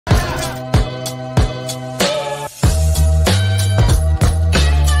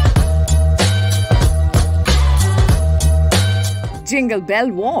Jingle Bell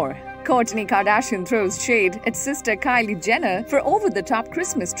War. Kourtney Kardashian throws shade at sister Kylie Jenner for over-the-top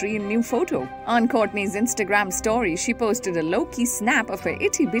Christmas tree in new photo. On Kourtney's Instagram story, she posted a low-key snap of her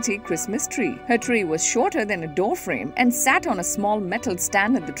itty-bitty Christmas tree. Her tree was shorter than a door frame and sat on a small metal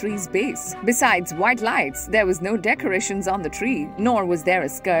stand at the tree's base. Besides white lights, there was no decorations on the tree, nor was there a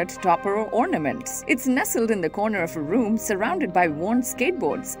skirt, topper, or ornaments. It's nestled in the corner of a room surrounded by worn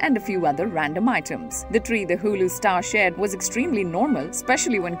skateboards and a few other random items. The tree the Hulu star shared was extremely normal,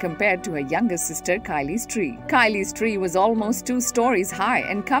 especially when compared to her younger sister Kylie's tree. Kylie's tree was almost 2 stories high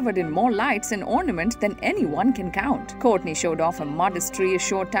and covered in more lights and ornament than anyone can count. Kourtney showed off a modest tree a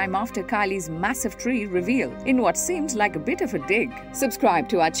short time after Kylie's massive tree reveal, in what seemed like a bit of a dig. Subscribe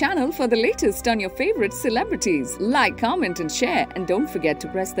to our channel for the latest on your favorite celebrities. Like, comment and share, and don't forget to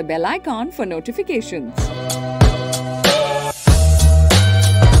press the bell icon for notifications.